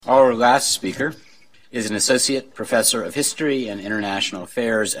Our last speaker is an associate professor of history and international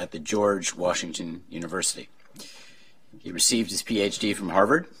affairs at the George Washington University. He received his PhD from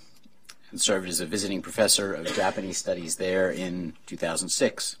Harvard and served as a visiting professor of Japanese studies there in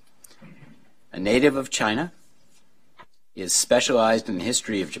 2006. A native of China, he is specialized in the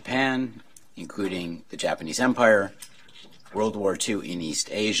history of Japan, including the Japanese Empire, World War II in East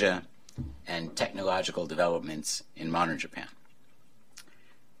Asia, and technological developments in modern Japan.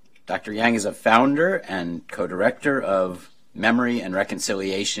 Dr. Yang is a founder and co-director of Memory and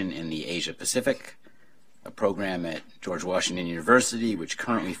Reconciliation in the Asia Pacific, a program at George Washington University which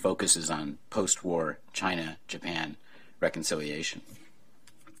currently focuses on post-war China-Japan reconciliation.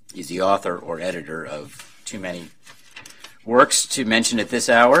 He's the author or editor of too many works to mention at this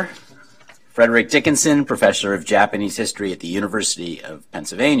hour. Frederick Dickinson, professor of Japanese history at the University of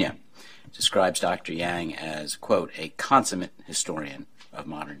Pennsylvania, describes Dr. Yang as, quote, a consummate historian of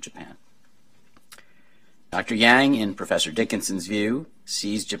modern Japan. Dr. Yang, in Professor Dickinson's view,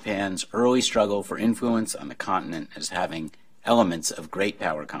 sees Japan's early struggle for influence on the continent as having elements of great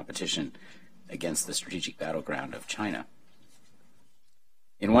power competition against the strategic battleground of China.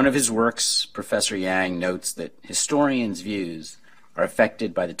 In one of his works, Professor Yang notes that historians' views are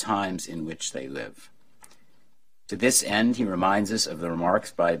affected by the times in which they live. To this end, he reminds us of the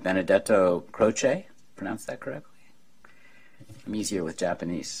remarks by Benedetto Croce, pronounced that correctly? I'm easier with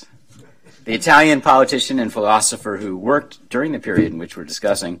Japanese. The Italian politician and philosopher who worked during the period in which we're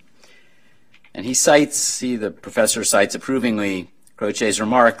discussing. And the professor cites approvingly Croce's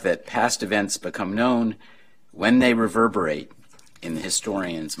remark that past events become known when they reverberate in the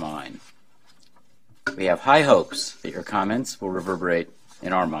historian's mind. We have high hopes that your comments will reverberate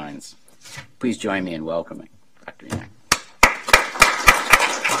in our minds. Please join me in welcoming Dr. Yang.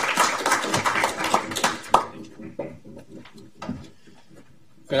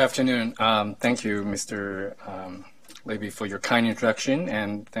 Good afternoon. Thank you, Mr. Levy, for your kind introduction,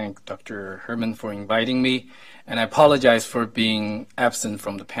 and thank Dr. Herman for inviting me. And I apologize for being absent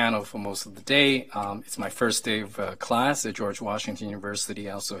from the panel for most of the day. It's my first day of class at George Washington University.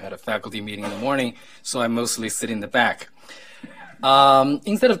 I also had a faculty meeting in the morning, so I mostly sit in the back.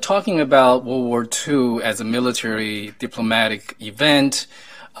 Instead of talking about World War II as a military diplomatic event,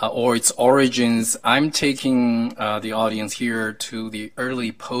 or its origins, I'm taking the audience here to the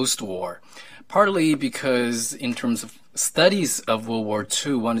early post-war, partly because in terms of studies of World War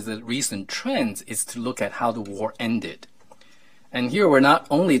II, one of the recent trends is to look at how the war ended. And here we're not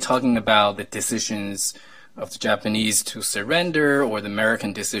only talking about the decisions of the Japanese to surrender or the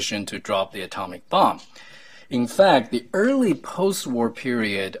American decision to drop the atomic bomb. In fact, the early post-war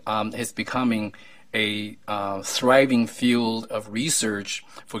period is becoming a thriving field of research.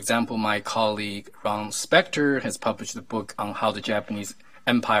 For example, my colleague Ron Spector has published a book on how the Japanese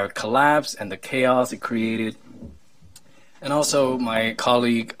empire collapsed and the chaos it created. And also my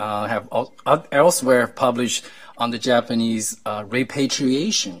colleague have elsewhere published on the Japanese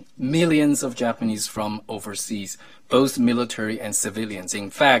repatriation, millions of Japanese from overseas, both military and civilians. In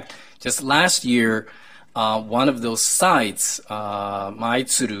fact, just last year, one of those sites,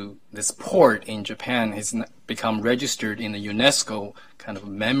 Maitsuru, this port in Japan, has become registered in the UNESCO kind of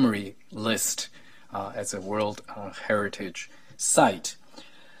memory list as a World Heritage Site.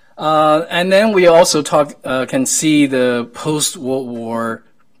 And then we also can see the post-World War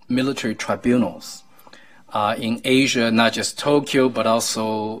military tribunals in Asia, not just Tokyo, but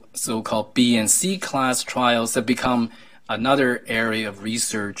also so-called B and C class trials that become another area of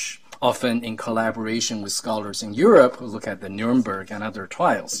research, often in collaboration with scholars in Europe who look at the Nuremberg and other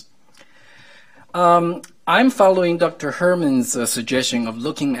trials. I'm following Dr. Herman's suggestion of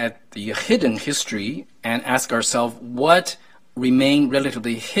looking at the hidden history and ask ourselves what remained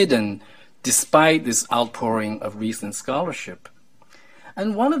relatively hidden despite this outpouring of recent scholarship.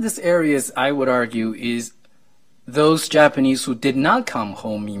 And one of these areas, I would argue, is those Japanese who did not come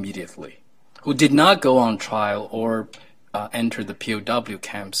home immediately, who did not go on trial or enter the POW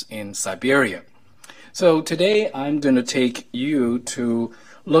camps in Siberia. So today I'm going to take you to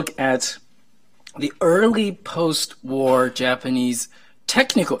look at the early post-war Japanese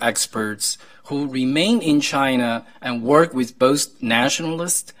technical experts who remained in China and worked with both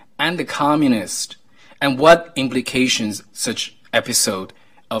nationalists and the communists, and what implications such episode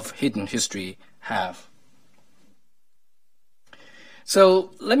of hidden history have.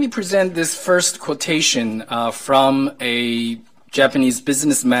 So let me present this first quotation from a Japanese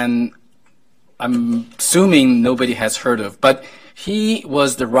businessman I'm assuming nobody has heard of, but he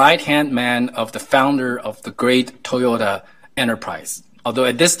was the right-hand man of the founder of the great Toyota enterprise. Although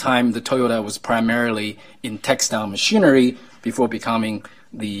at this time, the Toyota was primarily in textile machinery before becoming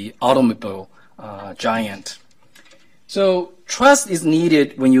the automobile giant. So trust is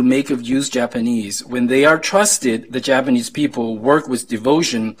needed when you make of use Japanese. When they are trusted, the Japanese people work with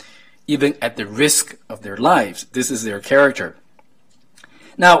devotion, even at the risk of their lives. This is their character.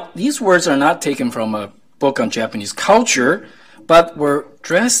 Now, these words are not taken from a book on Japanese culture, but were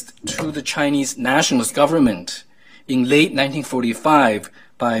addressed to the Chinese nationalist government in late 1945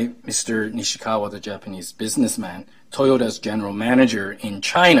 by Mr. Nishikawa, the Japanese businessman, Toyota's general manager in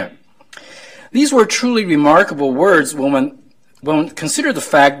China. These were truly remarkable words when one consider the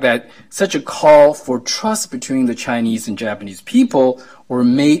fact that such a call for trust between the Chinese and Japanese people were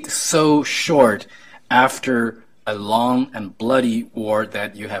made so short after a long and bloody war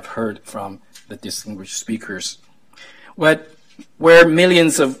that you have heard from the distinguished speakers. Where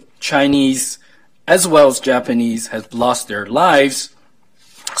millions of Chinese as well as Japanese have lost their lives,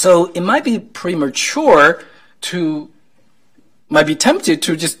 so it might be premature might be tempted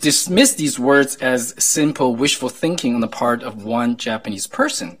to just dismiss these words as simple wishful thinking on the part of one Japanese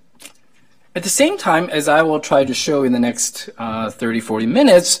person. At the same time, as I will try to show in the next 30-40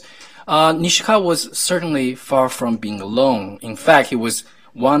 minutes, Nishikawa was certainly far from being alone. In fact, he was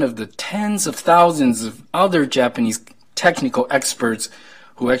one of the tens of thousands of other Japanese technical experts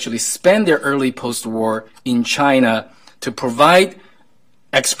who actually spent their early post-war in China to provide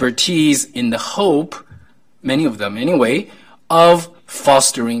expertise in the hope, many of them anyway, of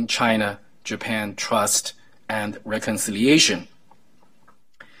fostering China-Japan trust and reconciliation.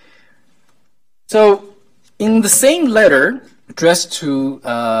 So, in the same letter addressed to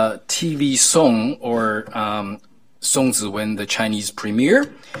TV Song, or Song Ziwen, the Chinese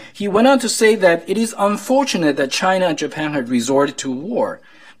premier, he went on to say that it is unfortunate that China and Japan had resorted to war.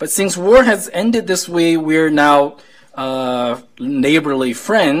 But since war has ended this way, we're now neighborly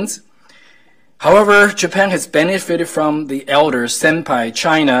friends. However, Japan has benefited from the elder senpai.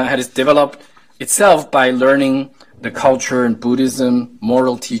 China has developed itself by learning the culture and Buddhism,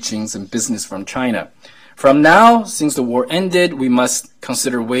 moral teachings, and business from China. From now, since the war ended, we must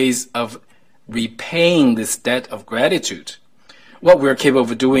consider ways of repaying this debt of gratitude. What we're capable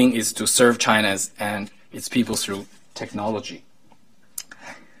of doing is to serve China and its people through technology.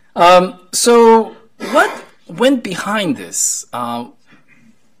 So what went behind this?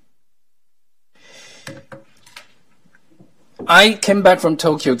 I came back from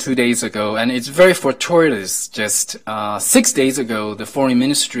Tokyo 2 days ago, and it's very fortuitous. Just 6 days ago, the Foreign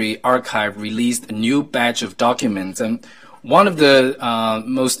Ministry Archive released a new batch of documents, and one of the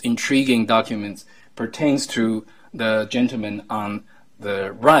most intriguing documents pertains to the gentleman on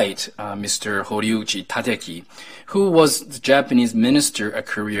the right, Mr. Horiuchi Tateki, who was the Japanese minister, a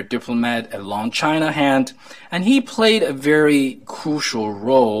career diplomat, a long China hand, and he played a very crucial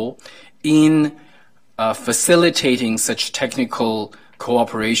role in facilitating such technical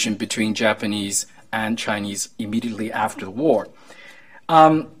cooperation between Japanese and Chinese immediately after the war.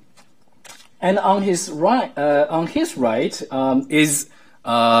 And on his right is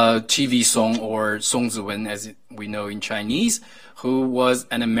TV Song, or Song Ziwen, as we know in Chinese, who was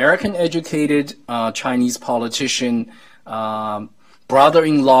an American-educated Chinese politician,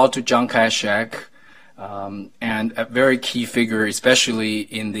 brother-in-law to Chiang Kai-shek, and a very key figure, especially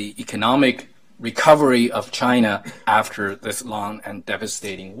in the economic recovery of China after this long and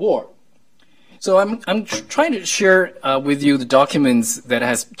devastating war. So I'm trying to share with you the documents that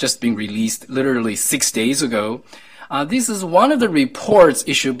has just been released literally 6 days ago. This is one of the reports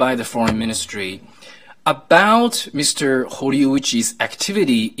issued by the Foreign Ministry about Mr. Horiuchi's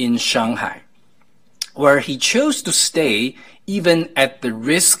activity in Shanghai, where he chose to stay even at the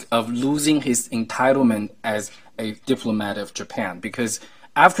risk of losing his entitlement as a diplomat of Japan, because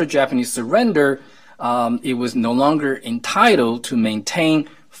after Japanese surrender, it was no longer entitled to maintain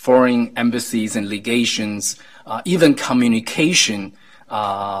foreign embassies and legations, even communication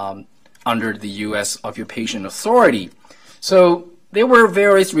under the U.S. occupation authority. So there were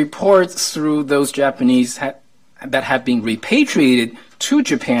various reports through those Japanese that have been repatriated to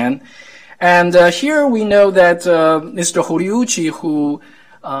Japan. And here we know that Mr. Horiuchi, who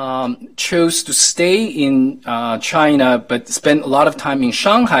chose to stay in China but spent a lot of time in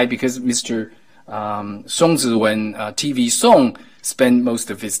Shanghai because Mr. Song Ziwen, TV Song, spent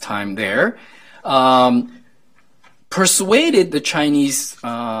most of his time there, persuaded the Chinese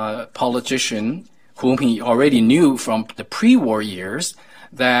politician, whom he already knew from the pre-war years,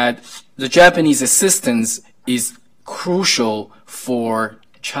 that the Japanese assistance is crucial for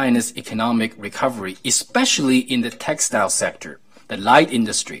China's economic recovery, especially in the textile sector. the light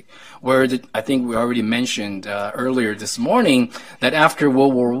industry, where I think we already mentioned earlier this morning that after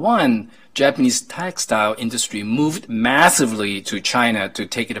World War I, Japanese textile industry moved massively to China to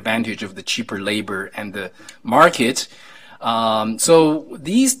take advantage of the cheaper labor and the market. So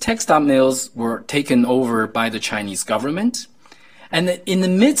these textile mills were taken over by the Chinese government. And in the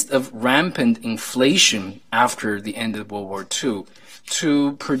midst of rampant inflation after the end of World War II,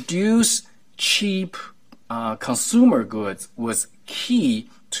 to produce cheap consumer goods was key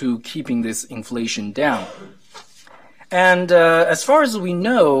to keeping this inflation down. And as far as we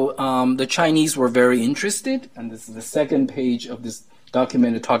know, the Chinese were very interested, and this is the second page of this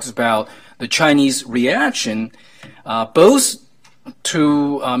document. It talks about the Chinese reaction, both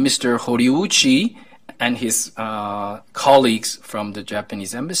to Mr. Horiuchi and his colleagues from the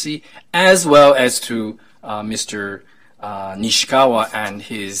Japanese embassy, as well as to Mr. Nishikawa and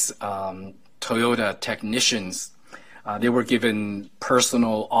his Toyota technicians. They were given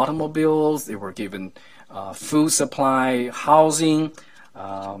personal automobiles, they were given food supply, housing,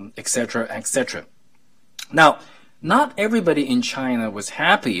 etc., etc. Now, not everybody in China was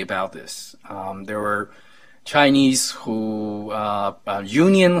happy about this. There were Chinese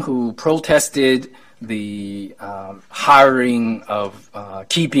union who protested the hiring of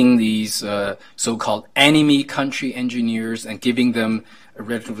keeping these so-called enemy country engineers and giving them a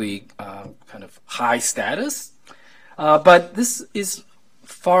relatively kind of high status. But this is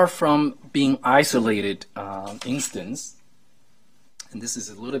far from being isolated instance. And this is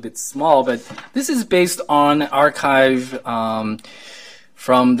a little bit small, but this is based on archive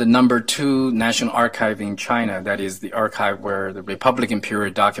from the #2 National Archive in China. That is the archive where the Republican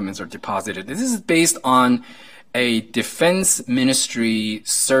period documents are deposited. This is based on a Defense Ministry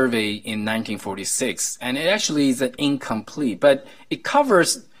survey in 1946, and it actually is incomplete, but it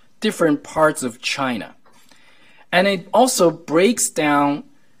covers different parts of China. And it also breaks down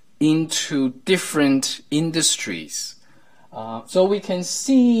into different industries. So we can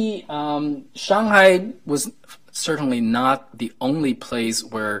see Shanghai was certainly not the only place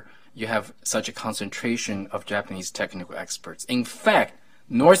where you have such a concentration of Japanese technical experts. In fact,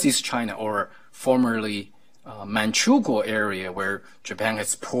 Northeast China, or formerly Manchukuo area, where Japan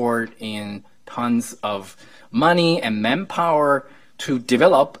has poured in tons of money and manpower to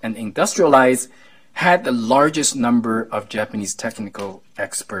develop and industrialize, had the largest number of Japanese technical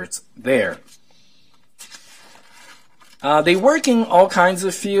experts there. They work in all kinds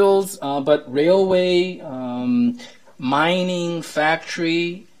of fields, but railway, mining,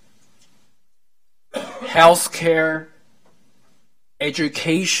 factory, healthcare,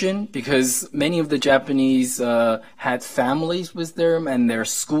 education, because many of the Japanese had families with them and their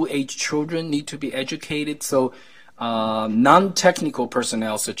school-age children need to be educated. So non-technical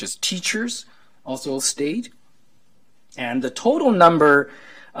personnel such as teachers also stayed. And the total number,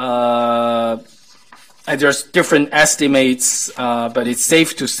 there's different estimates, but it's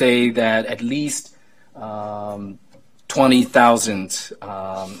safe to say that at least 20,000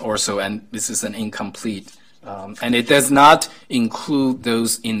 or so, and this is an incomplete. And it does not include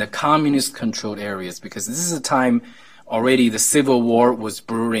those in the communist-controlled areas, because this is a time already the civil war was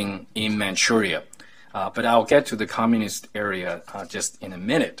brewing in Manchuria. But I'll get to the communist area just in a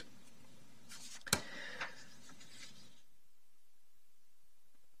minute.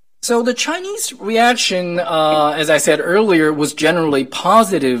 So the Chinese reaction, as I said earlier, was generally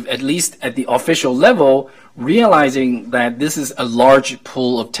positive, at least at the official level, realizing that this is a large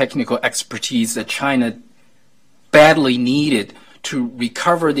pool of technical expertise that China badly needed to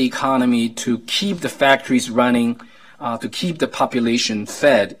recover the economy, to keep the factories running, to keep the population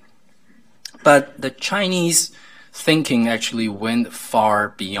fed. But the Chinese thinking actually went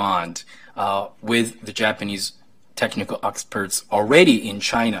far beyond with the Japanese technical experts already in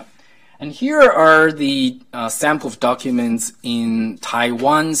China. And here are the sample of documents in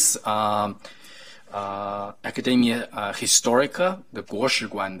Taiwan's Academia Historica, the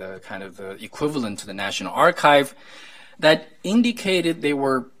Guoshiguan, the kind of the equivalent to the National Archive, that indicated there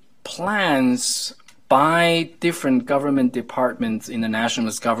were plans by different government departments in the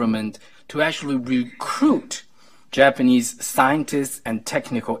nationalist government to actually recruit Japanese scientists and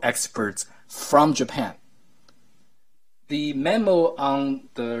technical experts from Japan. The memo on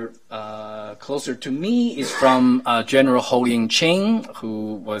the closer to me is from General Ho Ying-ching,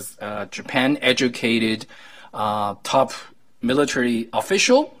 who was a Japan-educated top military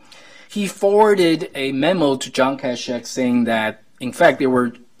official. He forwarded a memo to Chiang Kai-shek saying that, in fact, there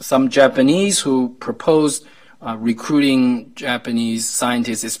were some Japanese who proposed recruiting Japanese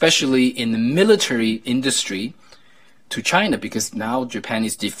scientists, especially in the military industry, to China, because now Japan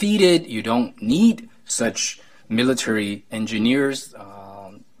is defeated. You don't need such military engineers.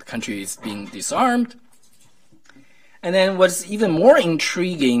 The country is being disarmed. And then what's even more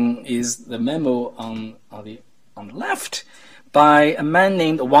intriguing is the memo on the left by a man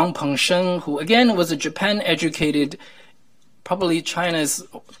named Wang Pengsheng, who again was a Japan-educated, probably China's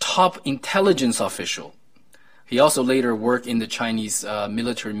top intelligence official. He also later worked in the Chinese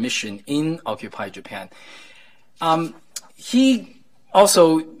military mission in occupied Japan. He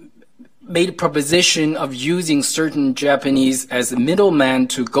also made a proposition of using certain Japanese as a middleman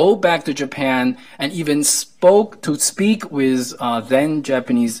to go back to Japan, and even speak with then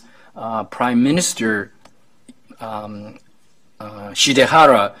Japanese Prime Minister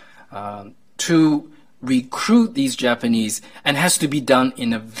Shidehara to recruit these Japanese, and has to be done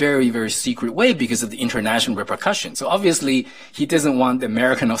in a very, very secret way because of the international repercussions. So obviously, he doesn't want the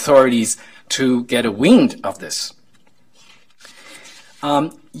American authorities to get a wind of this.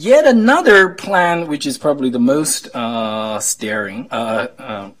 Yet another plan, which is probably the most daring,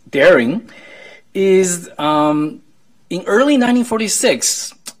 is in early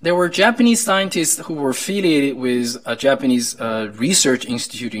 1946, there were Japanese scientists who were affiliated with a Japanese research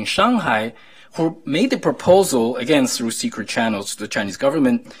institute in Shanghai who made the proposal, again through secret channels to the Chinese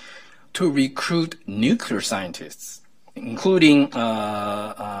government, to recruit nuclear scientists, including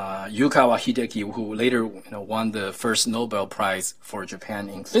Yukawa Hideki, who later won the first Nobel Prize for Japan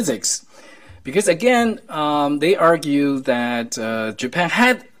in physics. Because again, they argue that Japan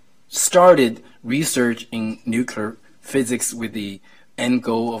had started research in nuclear physics with the end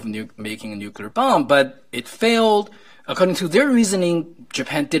goal of making a nuclear bomb, but it failed. According to their reasoning,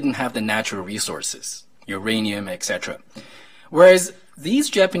 Japan didn't have the natural resources, uranium, etc. Whereas these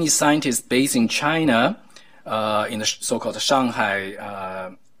Japanese scientists based in China, in the so-called Shanghai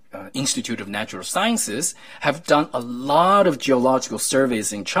Institute of Natural Sciences, have done a lot of geological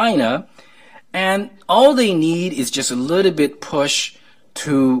surveys in China, and all they need is just a little bit push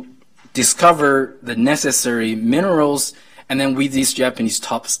to discover the necessary minerals, and then with these Japanese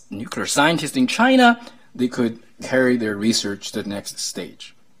top nuclear scientists in China, they could carry their research to the next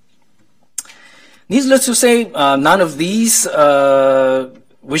stage. Needless to say, none of these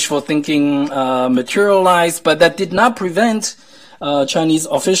wishful thinking materialized, but that did not prevent Chinese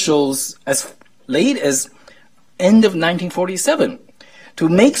officials as late as end of 1947 to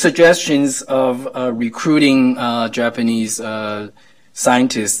make suggestions of recruiting Japanese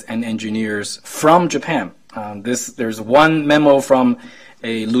scientists and engineers from Japan. There's one memo from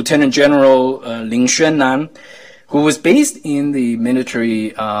a Lieutenant General Ling Xuannan, who was based in the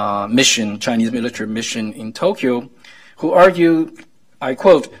military mission, Chinese military mission in Tokyo, who argued, I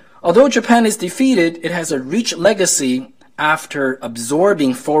quote, "Although Japan is defeated, it has a rich legacy after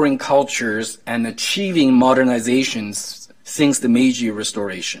absorbing foreign cultures and achieving modernizations since the Meiji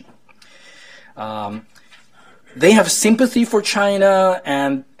Restoration. They have sympathy for China,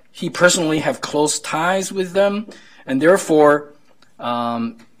 and he personally have close ties with them, and therefore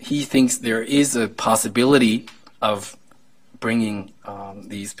he thinks there is a possibility of bringing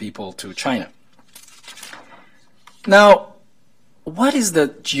these people to China." Now, what is the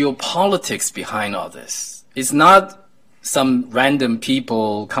geopolitics behind all this? It's not some random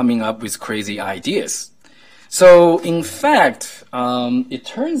people coming up with crazy ideas. So, in fact, it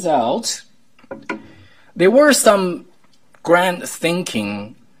turns out there were some grand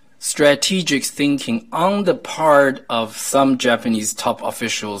thinking, strategic thinking on the part of some Japanese top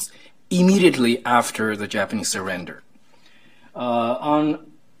officials immediately after the Japanese surrender.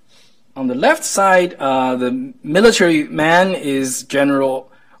 On the left side, the military man is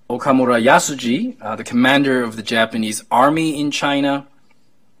General Okamura Yasuji, the commander of the Japanese army in China.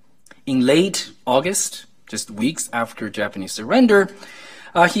 In late August, just weeks after Japanese surrender,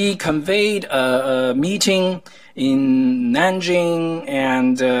 he conveyed a meeting in Nanjing,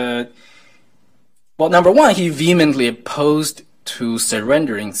 and well, number one, he vehemently opposed to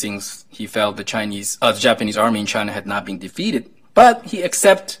surrendering since he felt the Japanese army in China had not been defeated. But he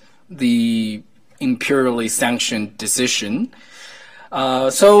accepted the imperially sanctioned decision.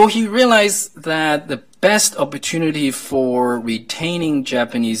 So he realized that the best opportunity for retaining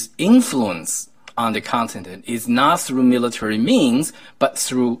Japanese influence on the continent is not through military means, but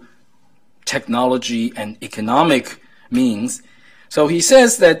through technology and economic means. So he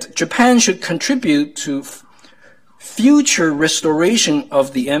says that Japan should contribute to future restoration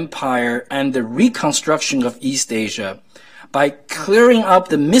of the empire and the reconstruction of East Asia by clearing up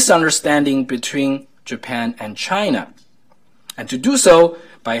the misunderstanding between Japan and China, and to do so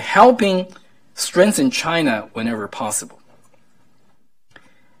by helping strengthen China whenever possible.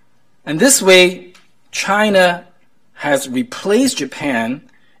 And this way, China has replaced Japan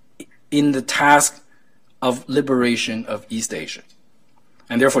in the task of liberation of East Asia.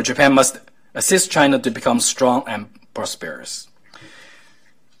 And therefore, Japan must assist China to become strong and prosperous.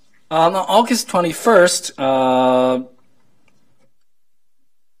 On August 21st,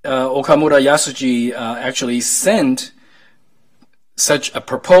 Okamura Yasuji actually sent such a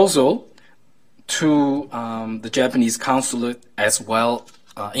proposal to the Japanese consulate as well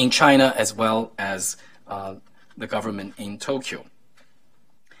in China, as well as the government in Tokyo.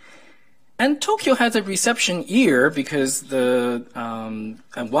 And Tokyo has a reception ear because the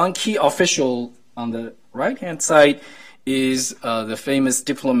one key official on the right-hand side is the famous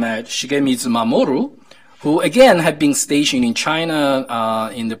diplomat Shigemitsu Mamoru, who again had been stationed in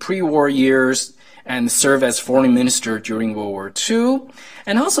China in the pre-war years and served as foreign minister during World War II,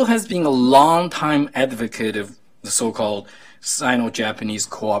 and also has been a long-time advocate of the so-called Sino-Japanese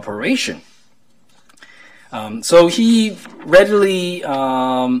cooperation. So he readily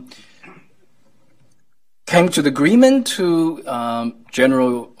came to the agreement to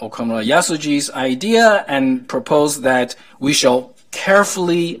General Okamura Yasuji's idea and proposed that we shall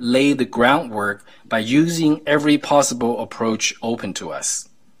carefully lay the groundwork by using every possible approach open to us.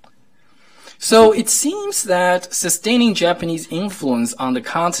 So it seems that sustaining Japanese influence on the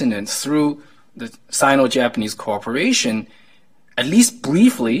continent through the Sino-Japanese cooperation, at least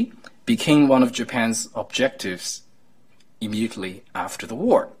briefly, became one of Japan's objectives immediately after the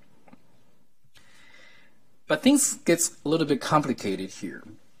war. But things get a little bit complicated here,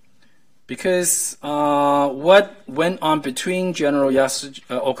 because what went on between General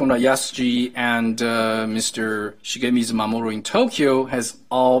Okamura Yasuji and Mr. Shigemitsu Mamoru in Tokyo has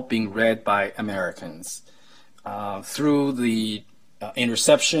all been read by Americans through the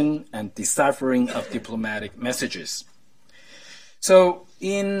interception and deciphering of diplomatic messages. So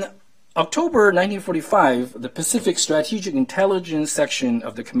in October 1945, the Pacific Strategic Intelligence Section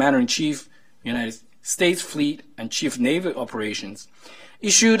of the Commander-in-Chief, United States Fleet and Chief Naval Operations,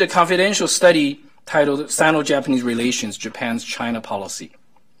 issued a confidential study titled Sino-Japanese Relations, Japan's China Policy.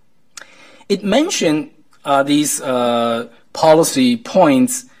 It mentioned these policy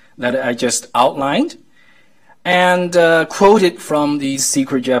points that I just outlined and quoted from these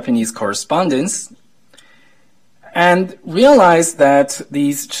secret Japanese correspondence, and realized that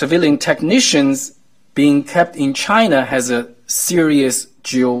these civilian technicians being kept in China has a serious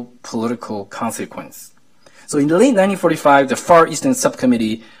geopolitical consequence. So in the late 1945, the Far Eastern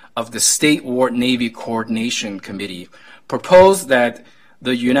Subcommittee of the State War Navy Coordination Committee proposed that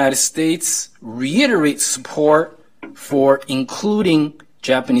the United States reiterate support for including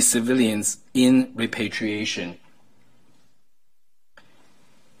Japanese civilians in repatriation.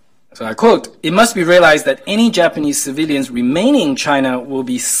 So I quote, "It must be realized that any Japanese civilians remaining in China will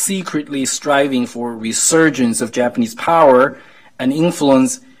be secretly striving for resurgence of Japanese power and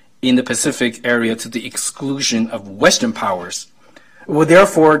influence in the Pacific area to the exclusion of Western powers. It will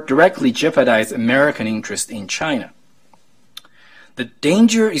therefore directly jeopardize American interest in China. The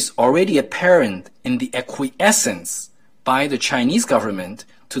danger is already apparent in the acquiescence by the Chinese government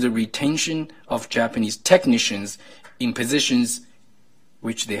to the retention of Japanese technicians in positions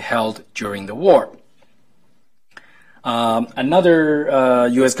which they held during the war." Another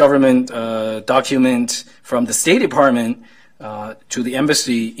U.S. government document from the State Department to the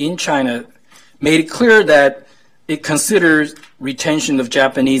embassy in China made it clear that it considers retention of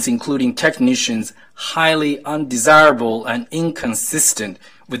Japanese, including technicians, highly undesirable and inconsistent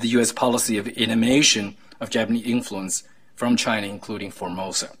with the U.S. policy of elimination of Japanese influence from China, including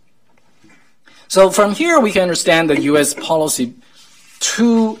Formosa. So from here, we can understand the U.S. policy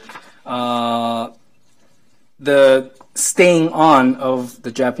to the staying on of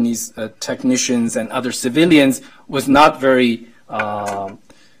the Japanese technicians and other civilians was not very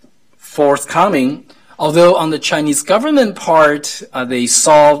forthcoming, although on the Chinese government part, they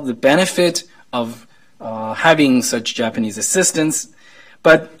saw the benefit of having such Japanese assistance.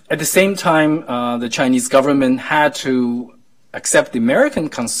 But at the same time, the Chinese government had to accept the American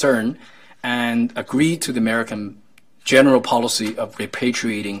concern and agree to the American general policy of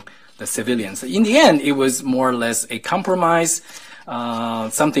repatriating the civilians. In the end, it was more or less a compromise.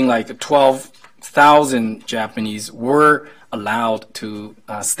 Something like 12,000 Japanese were allowed to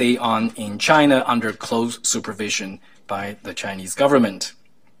stay on in China under close supervision by the Chinese government.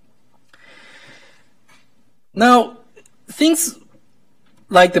 Now, things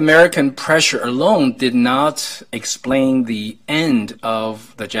like the American pressure alone did not explain the end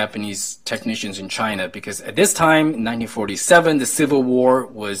of the Japanese technicians in China, because at this time, in 1947, the Civil War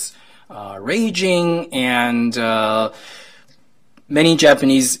was raging, and many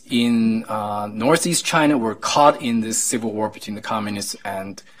Japanese in northeast China were caught in this civil war between the communists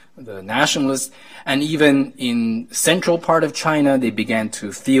and the nationalists. And even in central part of China, they began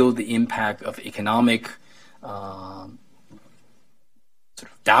to feel the impact of economic sort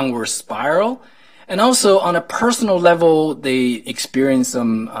of downward spiral. And also on a personal level, they experienced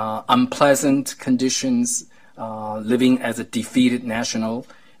some unpleasant conditions living as a defeated national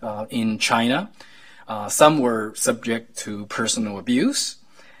in China. Some were subject to personal abuse.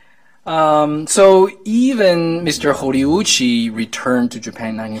 So even Mr. Horiuchi returned to Japan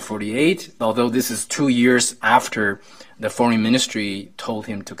in 1948, although this is 2 years after the foreign ministry told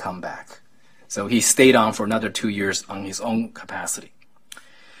him to come back. So he stayed on for another 2 years on his own capacity.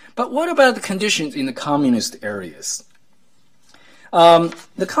 But what about the conditions in the communist areas?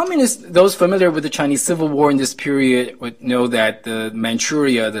 The communists, those familiar with the Chinese Civil War in this period would know that the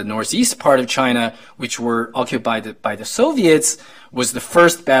Manchuria, the northeast part of China, which were occupied by the Soviets, was the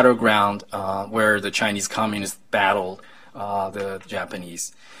first battleground where the Chinese communists battled the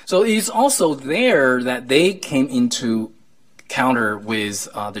Japanese. So it is also there that they came into counter with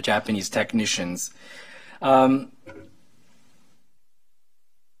the Japanese technicians.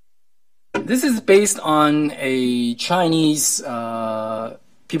 This is based on a Chinese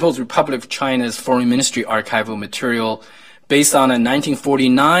People's Republic of China's Foreign Ministry archival material based on a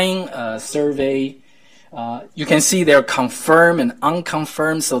 1949 survey. You can see they're confirmed and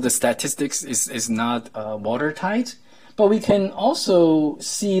unconfirmed, so the statistics is not watertight. But we can also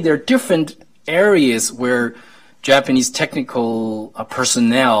see there are different areas where Japanese technical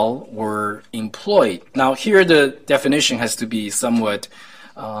personnel were employed. Now here the definition has to be somewhat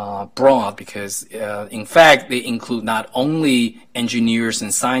broad because, in fact, they include not only engineers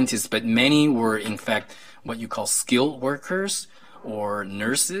and scientists, but many were, in fact, what you call skilled workers or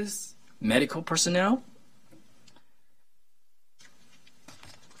nurses, medical personnel.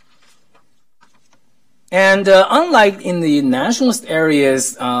 And unlike in the nationalist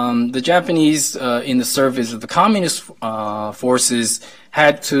areas, the Japanese in the service of the communist forces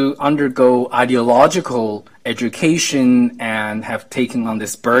had to undergo ideological education and have taken on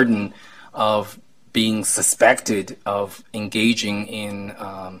this burden of being suspected of engaging in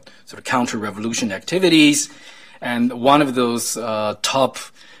sort of counter-revolution activities. And one of those top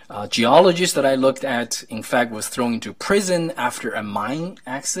geologists that I looked at, in fact, was thrown into prison after a mine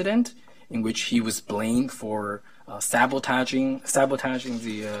accident in which he was blamed for sabotaging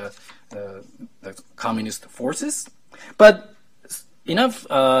the communist forces. But enough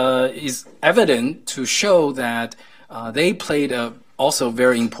is evident to show that they played a also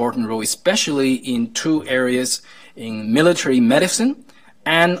very important role, especially in two areas, in military medicine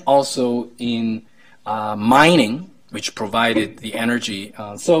and also in mining, which provided the energy.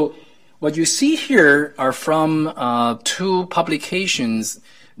 So what you see here are from two publications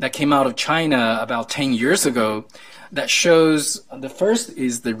that came out of China about 10 years ago that shows the first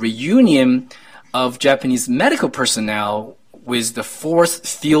is the reunion of Japanese medical personnel with the 4th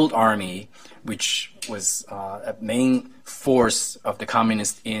Field Army, which was a main force of the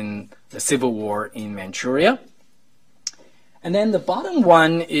communists in the civil war in Manchuria. And then the bottom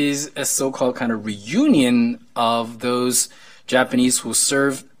one is a so-called kind of reunion of those Japanese who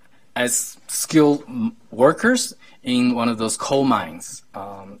served as skilled workers in one of those coal mines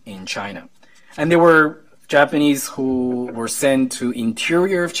in China. And there were Japanese who were sent to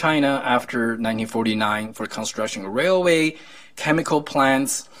interior of China after 1949 for construction of railway, chemical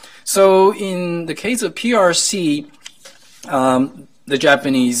plants. So in the case of PRC, the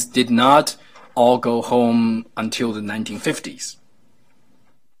Japanese did not all go home until the 1950s.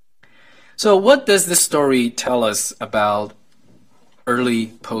 So what does this story tell us about early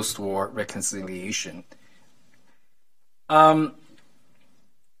post-war reconciliation?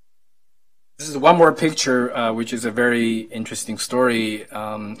 This is one more picture, which is a very interesting story.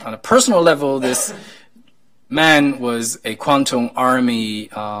 On a personal level, this man was a Kwantung Army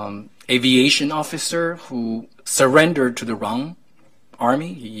aviation officer who surrendered to the wrong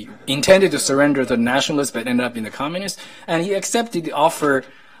army. He intended to surrender to the nationalists, but ended up in the communists. And he accepted the offer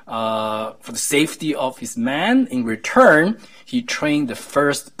for the safety of his men. In return, he trained the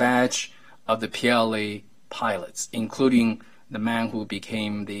first batch of the PLA pilots, including the man who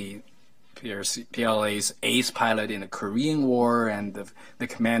became the PLA's ace pilot in the Korean War and the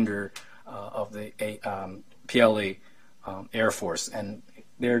commander of the PLA Air Force. And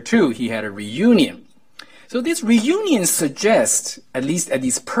there too, he had a reunion. So this reunion suggests, at least at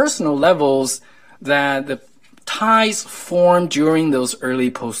these personal levels, that the ties formed during those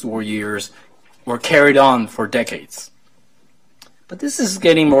early post-war years were carried on for decades. But this is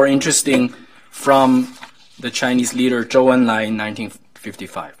getting more interesting from the Chinese leader Zhou Enlai in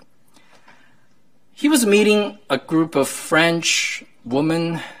 1955. He was meeting a group of French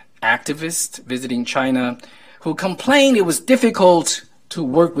women activists visiting China who complained it was difficult to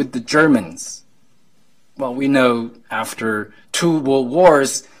work with the Germans. Well, we know after 2 world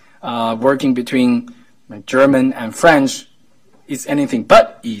wars, working between German and French is anything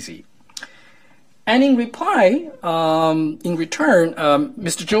but easy. And in reply, in return,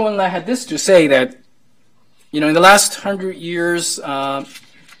 Mr. Zhou Enlai had this to say that, in the last 100 years,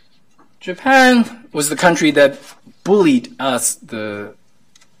 Japan was the country that bullied us the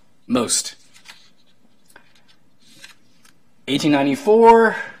most.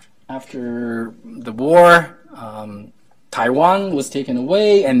 1894, after the war, Taiwan was taken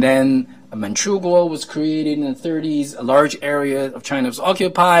away, and then Manchukuo was created in the 30s. A large area of China was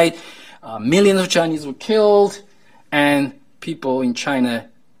occupied. Millions of Chinese were killed, and people in China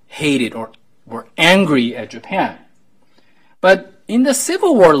hated or were angry at Japan. But in the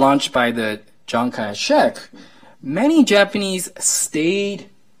civil war launched by the Chiang Kai-shek, many Japanese stayed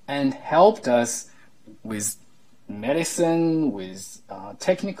and helped us with medicine, with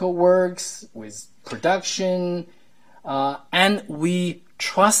technical works, with production, and we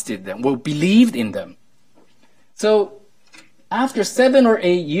trusted them, we believed in them. So after 7 or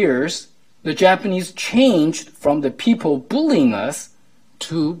 8 years, the Japanese changed from the people bullying us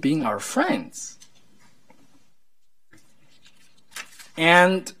to being our friends.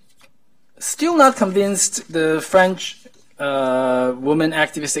 And still not convinced, the French woman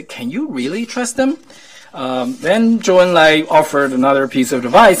activist said, "Can you really trust them?" Then Zhou Enlai offered another piece of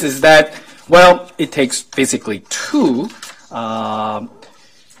advice, is that, well, it takes basically 2.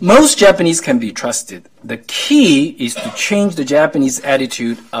 Most Japanese can be trusted. The key is to change the Japanese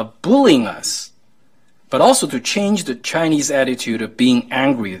attitude of bullying us, but also to change the Chinese attitude of being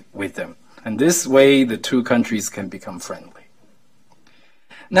angry with them. And this way, the 2 countries can become friendly.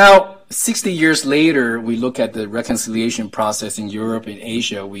 Now, 60 years later, we look at the reconciliation process in Europe and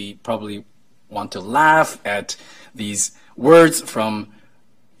Asia. We probably want to laugh at these words from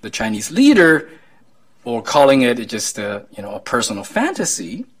the Chinese leader, or calling it just a personal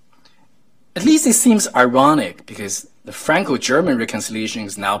fantasy. At least it seems ironic, because the Franco-German reconciliation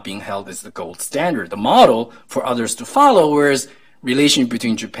is now being held as the gold standard, the model for others to follow, whereas relation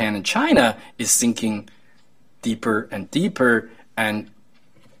between Japan and China is sinking deeper and deeper, and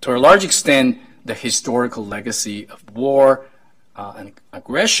to a large extent, the historical legacy of war and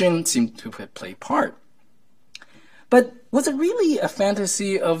aggression seem to play part. But was it really a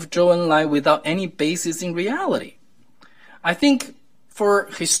fantasy of Zhou Enlai without any basis in reality? I think for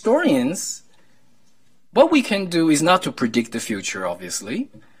historians, what we can do is not to predict the future, obviously,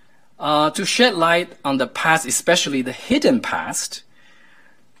 to shed light on the past, especially the hidden past.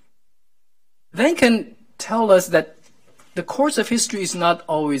 They can tell us that the course of history is not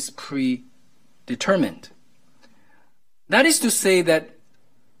always predetermined. That is to say that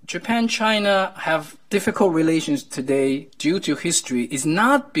Japan, China have difficult relations today due to history is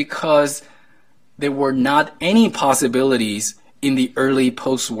not because there were not any possibilities in the early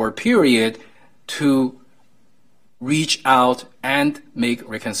post-war period to reach out and make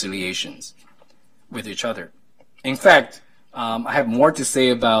reconciliations with each other. In fact, I have more to say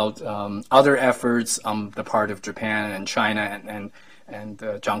about other efforts on the part of Japan and China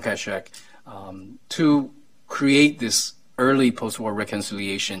and Chiang Kai-shek to create this early post-war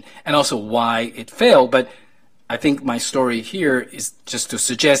reconciliation, and also why it failed. But I think my story here is just to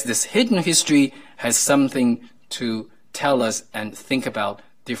suggest this hidden history has something to tell us and think about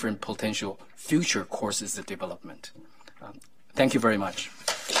different potential future courses of development. Thank you very much.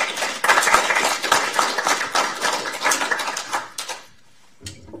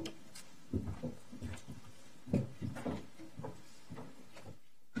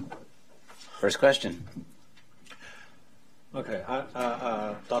 First question. Okay,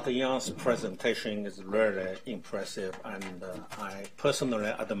 Dr. Yang's presentation is really impressive, and I personally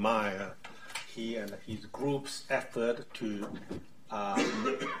admire he and his group's effort to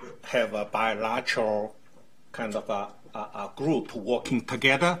have a bilateral kind of a group working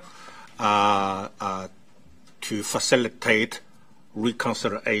together to facilitate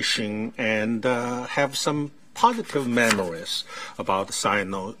reconciliation and have some positive memories about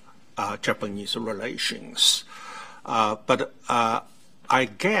Sino-Japanese relations. But I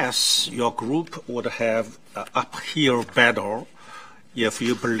guess your group would have an uphill battle if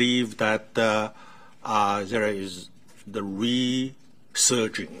you believe that there is the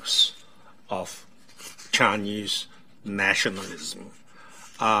resurgence of Chinese nationalism.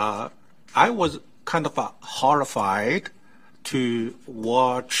 I was kind of horrified to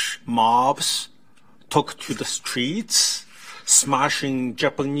watch mobs took to the streets, smashing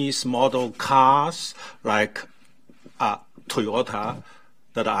Japanese model cars like Toyota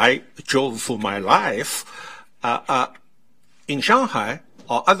that I drove for my life in Shanghai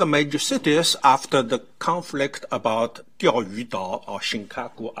or other major cities after the conflict about Diaoyudao or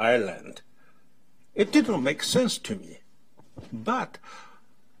Shinkaku Island. It didn't make sense to me. But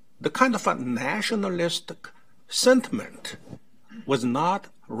the kind of a nationalistic sentiment was not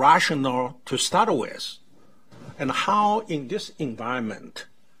rational to start with. And how in this environment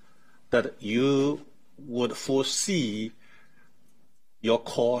that you would foresee your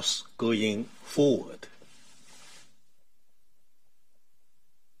course going forward?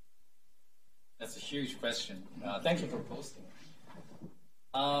 That's a huge question. Thank you for posting.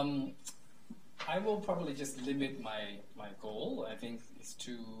 I will probably just limit my goal. I think is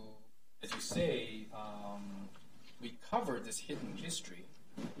to, as you say, recover this hidden history.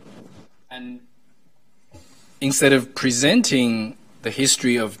 And instead of presenting the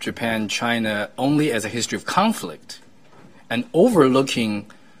history of Japan, China only as a history of conflict and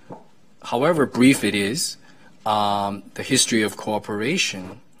overlooking, however brief it is, the history of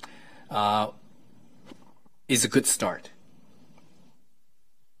cooperation, is a good start.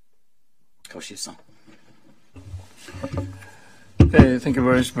 Koshi-san. Thank you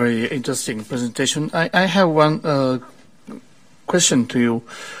very much. Very interesting presentation. I have one question to you.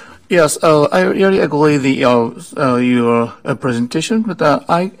 Yes, I really agree with your presentation, but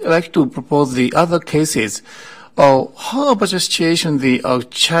I like to propose the other cases. How about the situation the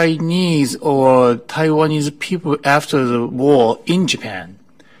Chinese or Taiwanese people after the war in Japan?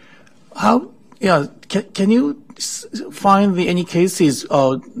 Can you find any cases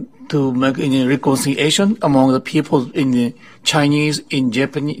to make any reconciliation among the people in the Chinese in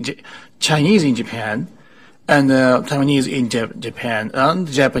Japan, and Taiwanese in Japan and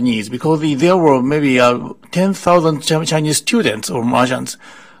Japanese? Because there were maybe 10,000 Chinese students or merchants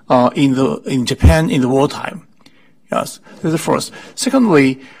in Japan in the wartime. Yes, that's the first.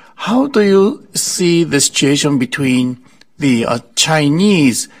 Secondly, how do you see the situation between the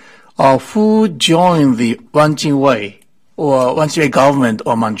Chinese who joined the Wang Jingwei or Wang Jingwei government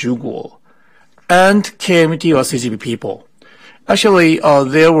or Manchukuo and KMT or CCP people? Actually,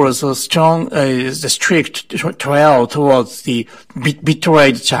 there was a strong, strict trial towards the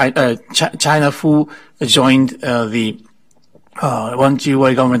betrayed China who joined the Wang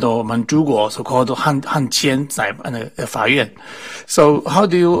Jingwei government or Manchukuo, so-called Hanqian 法院. So how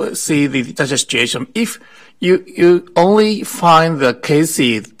do you see such a situation? If you only find the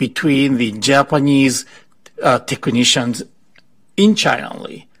cases between the Japanese technicians in China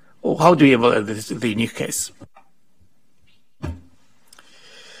only, or how do you evaluate the unique case?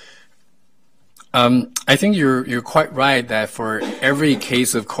 I think you're quite right that for every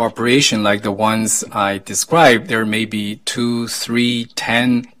case of cooperation like the ones I described, there may be 2, 3,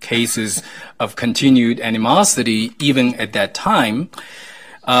 10 cases of continued animosity even at that time.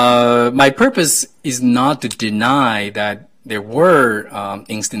 My purpose is not to deny that there were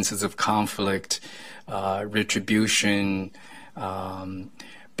instances of conflict, retribution,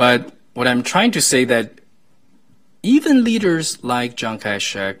 but what I'm trying to say that even leaders like Chiang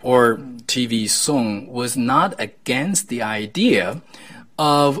Kai-shek or TV Song was not against the idea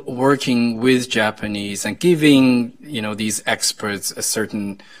of working with Japanese and giving, these experts a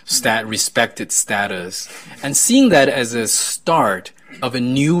certain respected status and seeing that as a start of a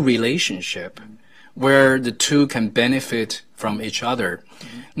new relationship where the two can benefit from each other.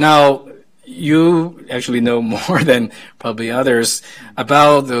 Now, you actually know more than probably others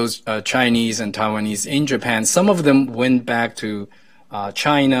about those Chinese and Taiwanese in Japan. Some of them went back to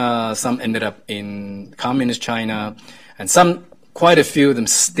China, some ended up in communist China, and quite a few of them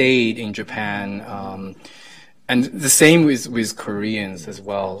stayed in Japan. And the same with Koreans as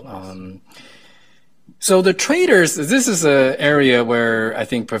well. So the traders, this is an area where I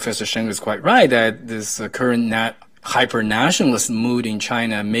think Professor Sheng is quite right that this current hyper-nationalist mood in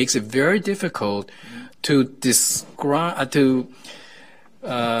China makes it very difficult to describe, to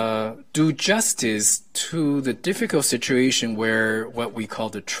do justice to the difficult situation where what we call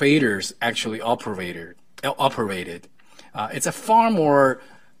the traders actually operated. It's a far more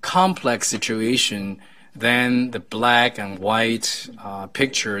complex situation than the black and white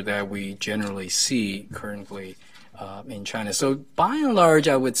picture that we generally see currently in China. So by and large,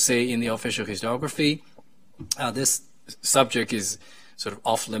 I would say in the official historiography, this subject is sort of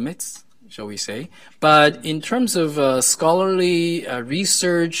off limits, shall we say. But in terms of scholarly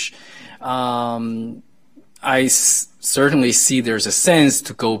research, I certainly see there's a sense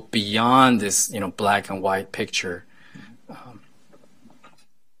to go beyond this, black and white picture.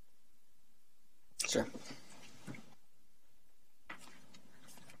 Sure.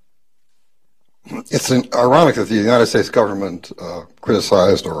 It's ironic that the United States government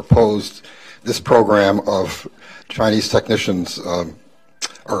criticized or opposed this program of Chinese technicians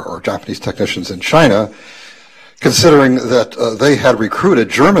or Japanese technicians in China, considering that they had recruited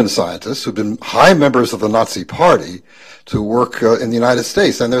German scientists who'd been high members of the Nazi Party to work in the United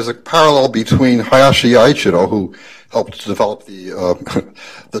States. And there's a parallel between Hayashi Aichiro, who helped develop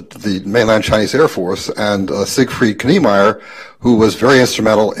the mainland Chinese Air Force, and Siegfried Kniemeyer, who was very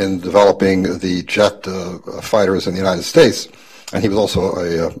instrumental in developing the jet fighters in the United States. And he was also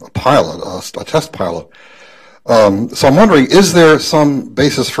a pilot, a test pilot. So I'm wondering, is there some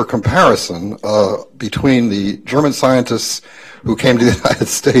basis for comparison between the German scientists who came to the United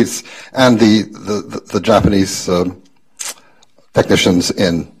States and the Japanese technicians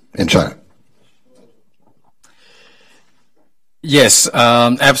in China? Yes,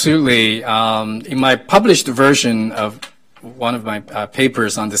 absolutely. In my published version of one of my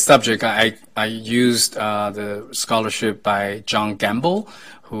papers on the subject, I used the scholarship by John Gamble,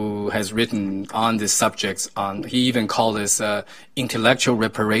 who has written on these subjects. He even called this intellectual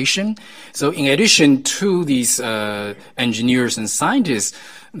reparation. So in addition to these engineers and scientists,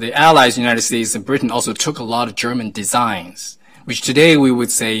 the Allies, United States and Britain, also took a lot of German designs, which today we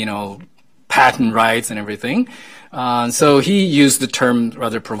would say, patent rights and everything. So he used the term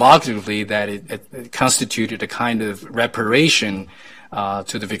rather provocatively that it constituted a kind of reparation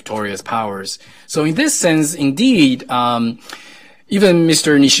to the victorious powers. So in this sense, indeed, even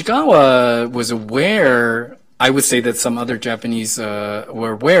Mr. Nishikawa was aware, I would say that some other Japanese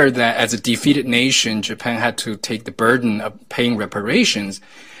were aware that as a defeated nation, Japan had to take the burden of paying reparations.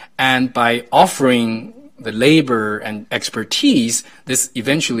 And by offering the labor and expertise, this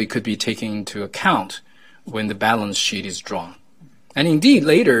eventually could be taken into account when the balance sheet is drawn. And indeed,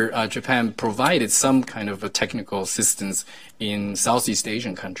 later, Japan provided some kind of a technical assistance in Southeast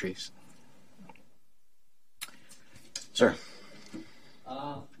Asian countries. Sir.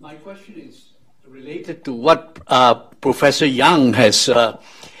 My question is related to what Professor Young has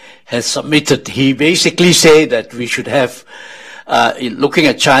submitted. He basically said that we should have, looking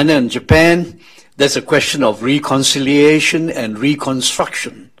at China and Japan, there's a question of reconciliation and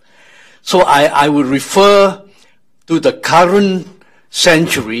reconstruction. So I would refer to the current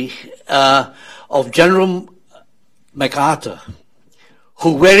century of General MacArthur,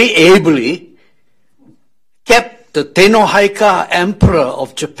 who very ably kept the Tenno Haika Emperor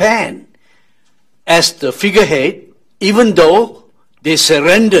of Japan as the figurehead, even though they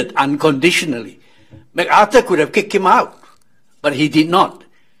surrendered unconditionally. MacArthur could have kicked him out, but he did not.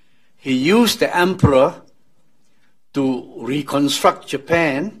 He used the emperor to reconstruct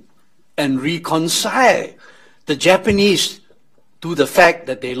Japan and reconcile the Japanese to the fact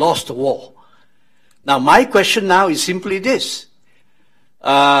that they lost the war. Now, my question now is simply this.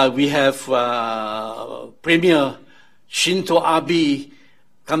 We have Premier Shinzo Abe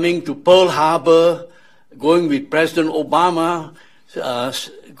coming to Pearl Harbor, going with President Obama,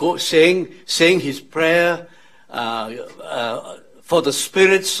 saying his prayer for the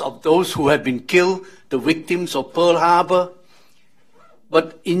spirits of those who have been killed, the victims of Pearl Harbor.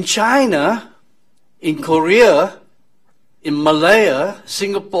 But in China, in Korea, in Malaya,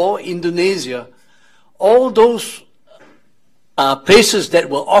 Singapore, Indonesia, all those places that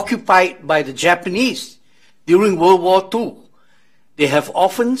were occupied by the Japanese during World War II. They have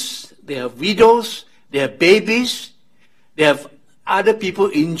orphans, they have widows, they have babies, they have other people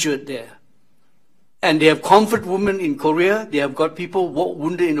injured there. And they have comfort women in Korea, they have got people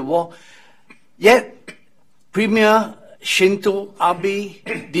wounded in the war. Yet, Premier Shinzo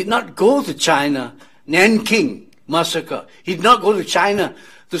Abe did not go to China, Nanking massacre. He did not go to China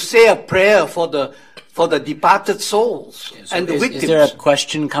to say a prayer for the departed souls and the victims. Is there a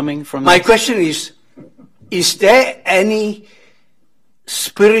question coming from? My question is there any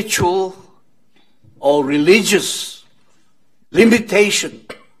spiritual or religious limitation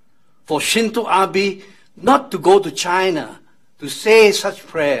for Shinzo Abe not to go to China to say such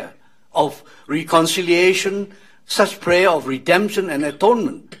prayer of reconciliation, such prayer of redemption and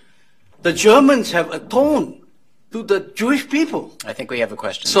atonement? The Germans have atoned to the Jewish people. I think we have a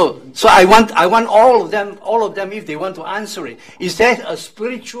question. So I want all of them, if they want to answer it. Is there a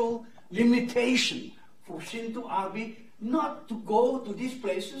spiritual limitation for Shinzo Abe not to go to these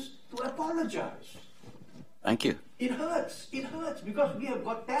places to apologize? Thank you. It hurts because we have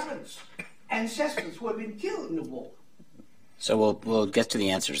got parents, ancestors who have been killed in the war. So we'll get to the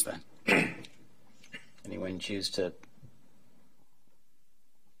answers then. Anyone choose to?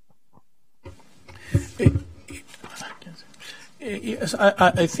 Yes,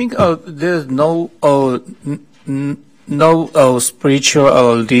 I think there's no no spiritual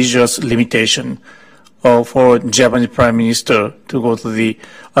or religious limitation for Japanese Prime Minister to go to the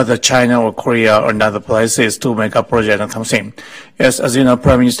other China or Korea or other places to make a project and something. Yes, as you know,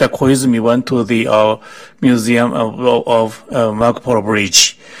 Prime Minister Koizumi went to the museum of Marco Polo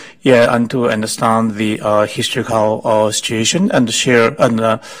Bridge, yeah, and to understand the historical situation and share and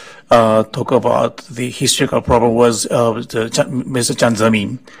talk about the historical problem was Mr. Jiang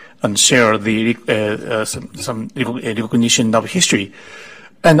Zemin and share the some recognition of history.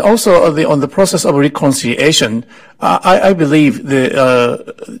 And also on the process of reconciliation, I believe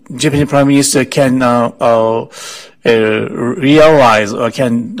the Japanese Prime Minister can realize or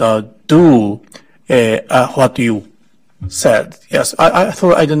can do what you said. Yes,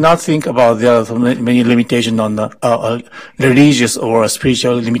 I did not think about there are so many limitations on the religious or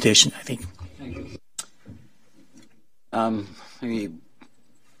spiritual limitation, I think. Thank you.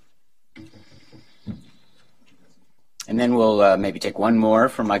 And then we'll maybe take one more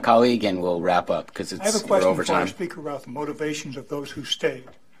from my colleague, and we'll wrap up because I have a we're question over for our time. speaker about the motivations of those who stayed.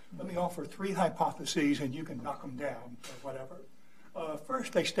 Let me offer 3 hypotheses, and you can knock them down or whatever.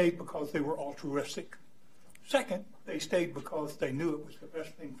 First, they stayed because they were altruistic. Second, they stayed because they knew it was the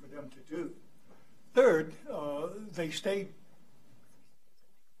best thing for them to do. Third, they stayed.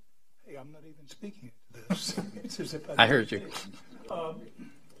 Hey, I'm not even speaking to this. It's as if I heard you.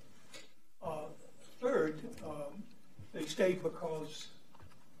 Third, they stayed because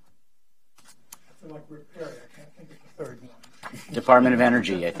I feel like we're at Perry. I can't think of the third one. Department of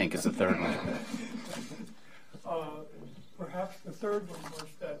Energy, I think, is the third one. Perhaps the third one was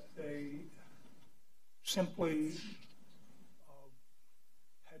that they simply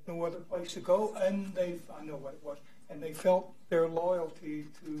had no other place to go, and I know what it was, and they felt their loyalty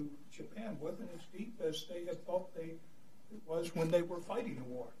to Japan wasn't as deep as they had thought it was when they were fighting the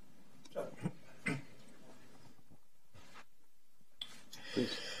war. So.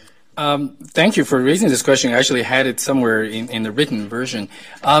 Thank you for raising this question. I actually had it somewhere in the written version.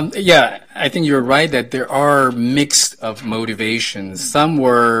 Yeah, I think you're right that there are mixed of motivations. Some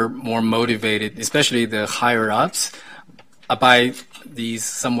were more motivated, especially the higher ups, by these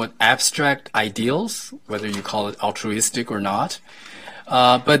somewhat abstract ideals, whether you call it altruistic or not.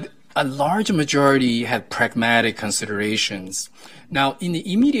 But a large majority had pragmatic considerations. Now, in the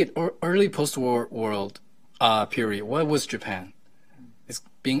immediate or early post-war world period, what was Japan? It's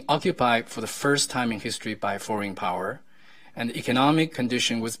being occupied for the first time in history by a foreign power, and the economic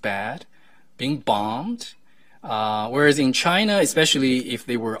condition was bad, being bombed. Whereas in China, especially if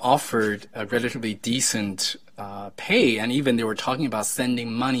they were offered a relatively decent pay, and even they were talking about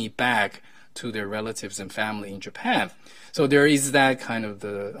sending money back to their relatives and family in Japan. So there is that kind of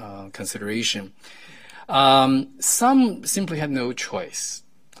the consideration. Some simply had no choice.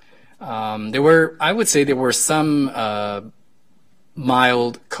 I would say there were some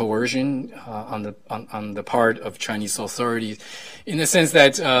mild coercion on the part of Chinese authorities, in the sense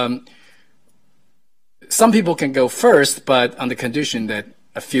that some people can go first, but on the condition that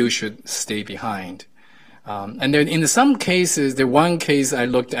a few should stay behind. And then in some cases, one case I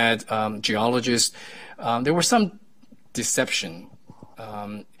looked at, geologists, there was some deception.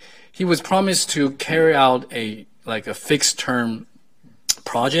 He was promised to carry out a fixed term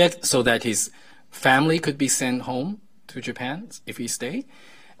project so that his family could be sent home to Japan if he stayed.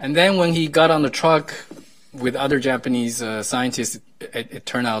 And then when he got on the truck with other Japanese scientists, it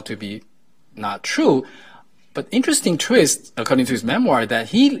turned out to be not true. But interesting twist, according to his memoir, that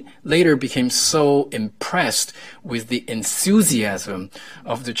he later became so impressed with the enthusiasm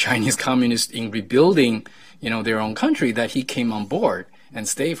of the Chinese communists in rebuilding, their own country, that he came on board and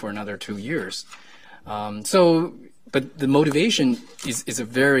stayed for another 2 years. But the motivation is a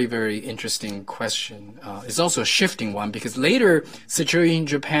very, very interesting question. It's also a shifting one, because later situation in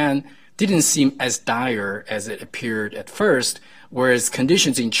Japan didn't seem as dire as it appeared at first, whereas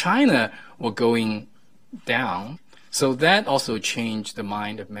conditions in China were going down. So that also changed the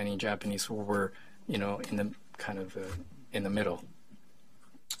mind of many Japanese who were, in the kind of in the middle.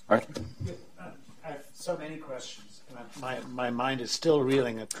 Arthur? I have so many questions. My mind is still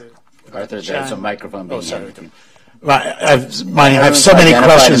reeling at the. Arthur, there's a microphone being handed to you. I have so many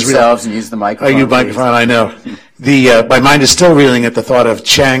questions. Themselves and use the microphone. You microphone, I know. My mind is still reeling at the thought of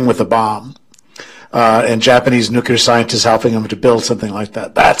Chang with a bomb, and Japanese nuclear scientists helping him to build something like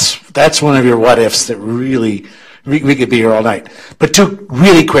that. That's one of your what ifs that really we could be here all night. But 2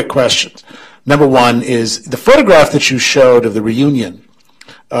 really quick questions. Number one is the photograph that you showed of the reunion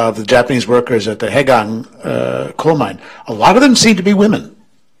of the Japanese workers at the Hegang coal mine. A lot of them seem to be women.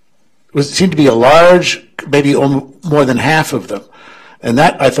 It seemed to be a large, maybe more than half of them. And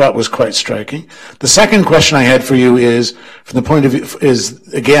that I thought was quite striking. The second question I had for you is, from the point of view,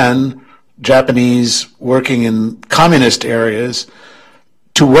 is again, Japanese working in communist areas,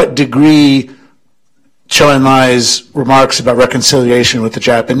 to what degree Zhou Enlai's remarks about reconciliation with the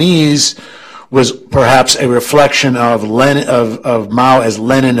Japanese was perhaps a reflection of Mao as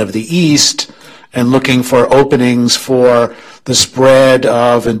Lenin of the East, and looking for openings for the spread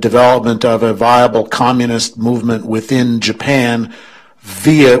of and development of a viable communist movement within Japan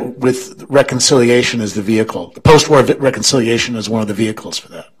with reconciliation as the vehicle. The post-war reconciliation is one of the vehicles for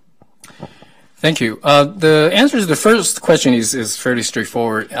that. Thank you. The answer to the first question is fairly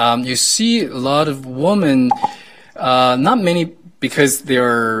straightforward. You see a lot of women, not many because they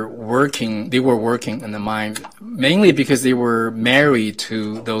were working in the mine, mainly because they were married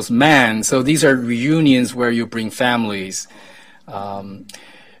to those men. So these are reunions where you bring families.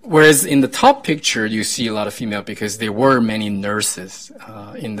 Whereas in the top picture, you see a lot of female because there were many nurses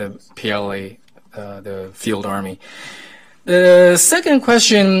in the PLA, the field army. The second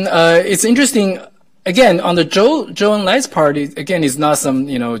question, it's interesting. Again, on the Zhou Enlai's part, again, it's not some,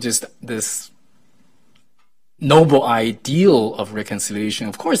 just this noble ideal of reconciliation.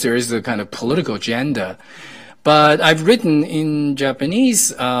 Of course, there is a kind of political agenda. But I've written in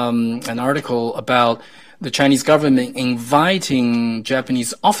Japanese an article about the Chinese government inviting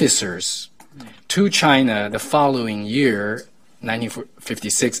Japanese officers to China the following year,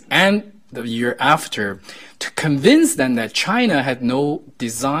 1956, and the year after, to convince them that China had no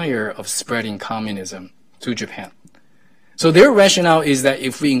desire of spreading communism to Japan. So their rationale is that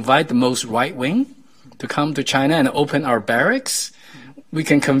if we invite the most right-wing to come to China and open our barracks, we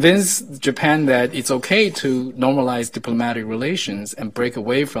can convince Japan that it's okay to normalize diplomatic relations and break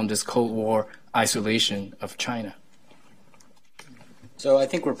away from this Cold War isolation of China. So I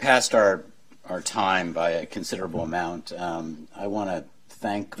think we're past our time by a considerable amount. I want to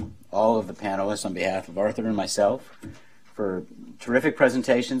thank all of the panelists on behalf of Arthur and myself for terrific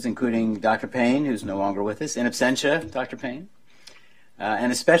presentations, including Dr. Payne, who's no longer with us, in absentia, Dr. Payne,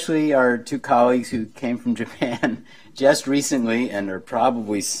 and especially our two colleagues who came from Japan just recently and are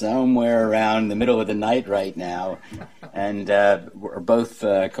probably somewhere around the middle of the night right now, and are both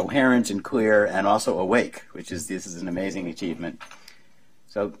coherent and clear and also awake, this is an amazing achievement.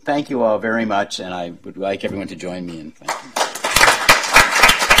 So thank you all very much, and I would like everyone to join me in thanking you.